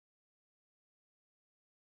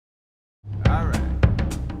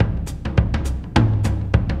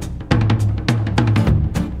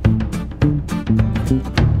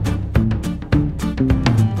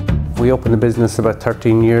We opened the business about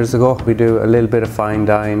 13 years ago. We do a little bit of fine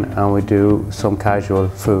dine and we do some casual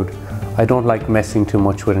food. I don't like messing too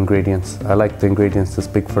much with ingredients. I like the ingredients to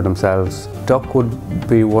speak for themselves. Duck would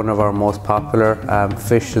be one of our most popular,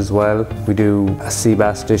 fish as well. We do a sea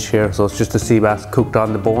bass dish here, so it's just a sea bass cooked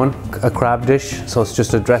on the bone. A crab dish, so it's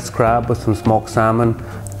just a dressed crab with some smoked salmon.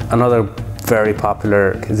 Another very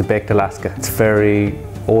popular is a baked Alaska. It's very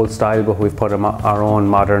old style, but we've put our own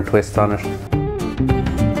modern twist on it.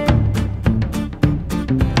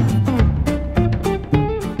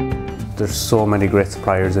 There's so many great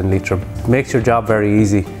suppliers in Leitrim. It makes your job very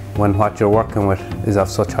easy when what you're working with is of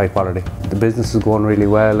such high quality. The business is going really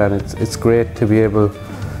well, and it's great to be able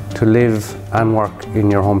to live and work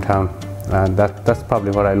in your hometown. And that's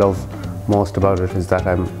probably what I love most about it, is that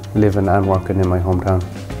I'm living and working in my hometown.